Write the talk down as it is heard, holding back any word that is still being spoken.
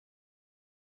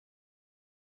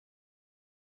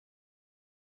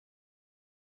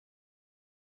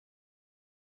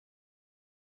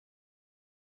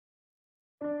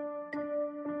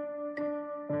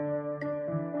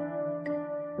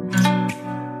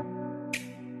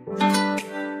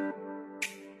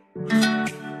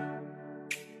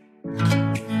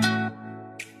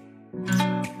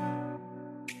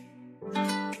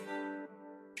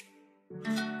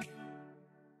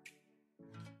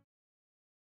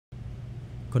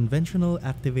Conventional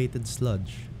activated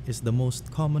sludge is the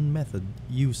most common method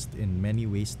used in many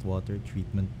wastewater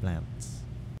treatment plants.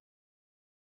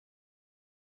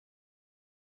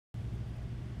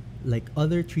 Like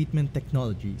other treatment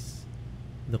technologies,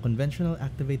 the conventional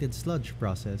activated sludge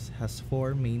process has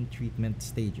four main treatment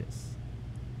stages: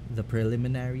 the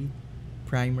preliminary,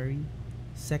 primary,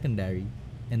 secondary,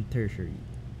 and tertiary.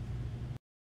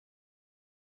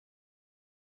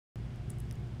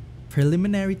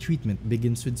 Preliminary treatment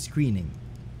begins with screening.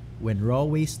 When raw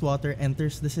wastewater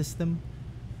enters the system,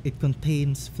 it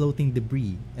contains floating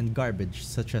debris and garbage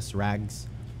such as rags,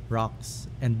 rocks,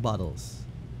 and bottles.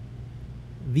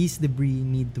 These debris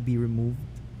need to be removed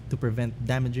to prevent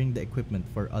damaging the equipment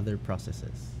for other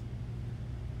processes.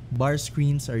 Bar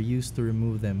screens are used to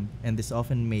remove them and is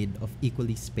often made of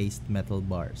equally spaced metal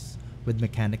bars with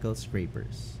mechanical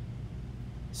scrapers.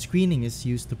 Screening is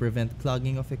used to prevent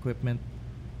clogging of equipment,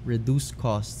 reduce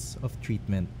costs of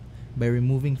treatment by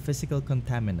removing physical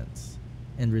contaminants,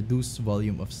 and reduce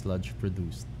volume of sludge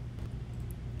produced.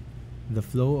 The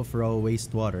flow of raw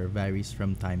wastewater varies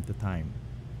from time to time.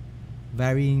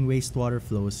 Varying wastewater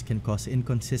flows can cause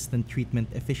inconsistent treatment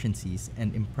efficiencies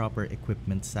and improper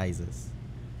equipment sizes.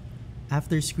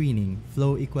 After screening,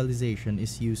 flow equalization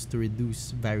is used to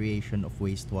reduce variation of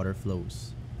wastewater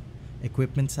flows,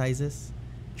 equipment sizes,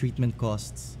 treatment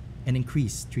costs, and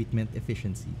increase treatment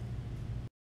efficiency.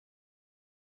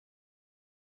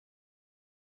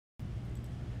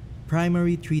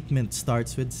 Primary treatment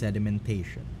starts with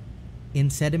sedimentation. In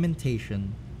sedimentation,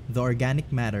 the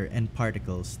organic matter and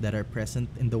particles that are present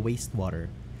in the wastewater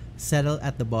settle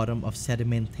at the bottom of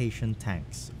sedimentation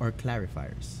tanks or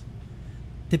clarifiers.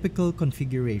 Typical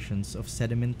configurations of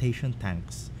sedimentation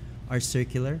tanks are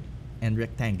circular and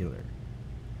rectangular.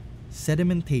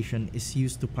 Sedimentation is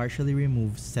used to partially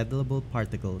remove settleable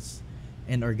particles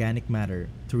and organic matter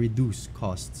to reduce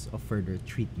costs of further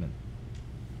treatment.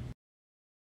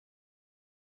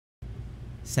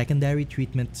 Secondary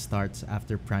treatment starts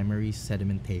after primary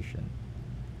sedimentation.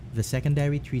 The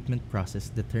secondary treatment process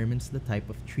determines the type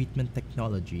of treatment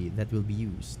technology that will be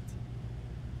used.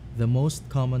 The most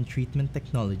common treatment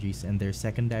technologies and their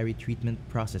secondary treatment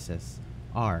processes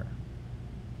are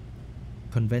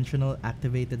conventional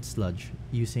activated sludge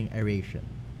using aeration,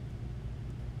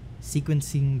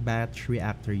 sequencing batch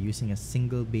reactor using a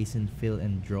single basin fill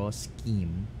and draw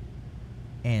scheme,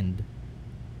 and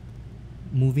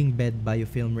moving bed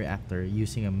biofilm reactor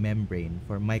using a membrane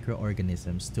for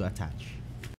microorganisms to attach.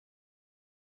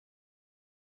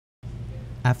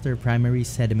 After primary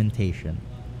sedimentation,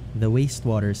 the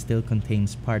wastewater still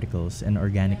contains particles and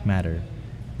organic matter,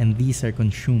 and these are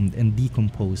consumed and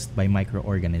decomposed by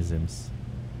microorganisms.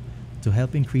 To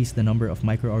help increase the number of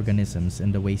microorganisms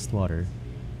in the wastewater,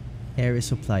 air is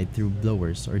supplied through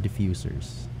blowers or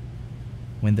diffusers.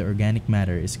 When the organic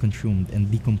matter is consumed and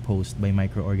decomposed by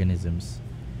microorganisms,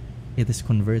 it is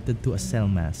converted to a cell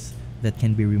mass that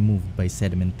can be removed by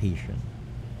sedimentation.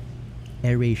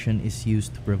 Aeration is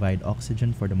used to provide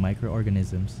oxygen for the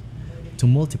microorganisms to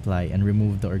multiply and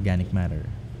remove the organic matter.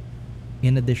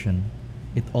 In addition,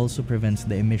 it also prevents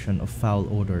the emission of foul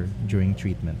odor during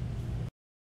treatment.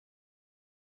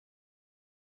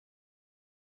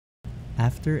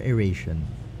 After aeration,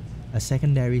 a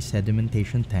secondary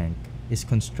sedimentation tank is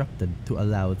constructed to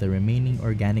allow the remaining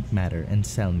organic matter and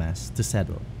cell mass to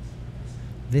settle.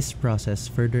 This process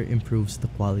further improves the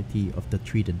quality of the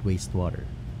treated wastewater.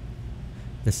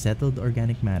 The settled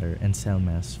organic matter and cell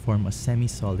mass form a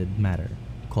semi-solid matter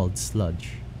called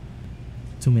sludge.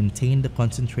 To maintain the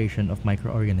concentration of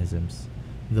microorganisms,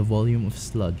 the volume of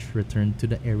sludge returned to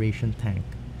the aeration tank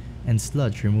and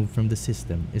sludge removed from the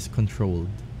system is controlled.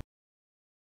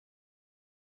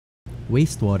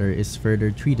 Wastewater is further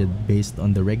treated based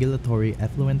on the regulatory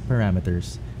effluent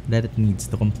parameters that it needs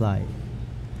to comply.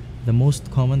 The most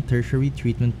common tertiary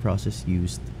treatment process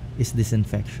used is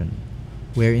disinfection,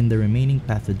 wherein the remaining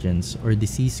pathogens or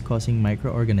disease-causing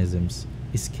microorganisms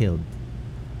is killed.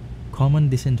 Common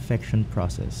disinfection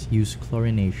process use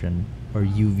chlorination or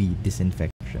UV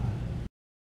disinfection.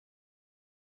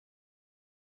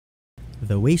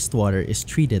 The wastewater is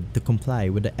treated to comply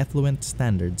with the effluent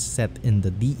standards set in the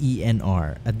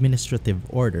DENR Administrative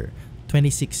Order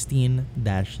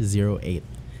 2016-08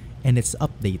 and its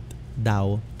update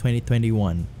DAO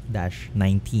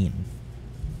 2021-19.